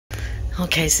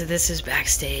Okay, so this is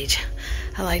backstage.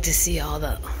 I like to see all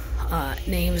the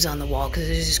names on the wall because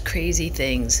there's just crazy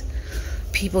things.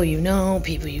 People you know,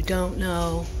 people you don't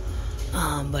know.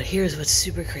 But here's what's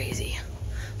super crazy.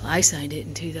 I signed it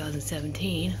in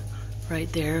 2017,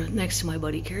 right there next to my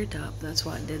buddy Carrot Top. That's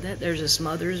why I did that. There's a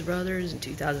Smothers Brothers in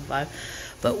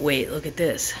 2005. But wait, look at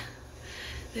this.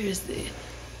 There's the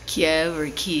Kiev, or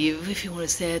Kiev, if you want to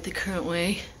say it the current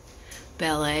way,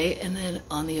 ballet. And then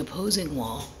on the opposing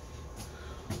wall,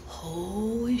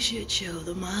 holy shit show,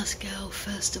 the Moscow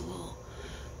Festival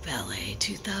Ballet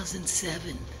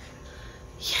 2007.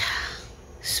 Yeah,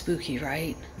 spooky,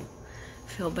 right?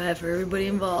 Feel bad for everybody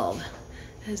involved.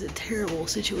 It's a terrible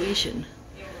situation.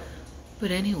 But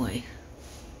anyway,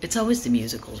 it's always the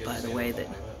musicals, by the way, that...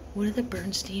 What are the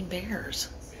Bernstein Bears?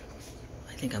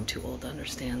 I think I'm too old to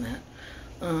understand that.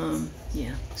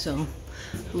 Yeah, so...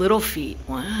 Little Feet,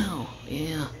 wow,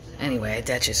 yeah. Anyway,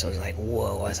 that just was like,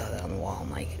 whoa, I saw that on the wall.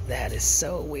 I'm like, that is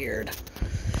so weird.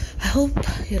 I hope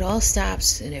it all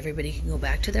stops and everybody can go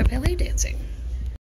back to their ballet dancing.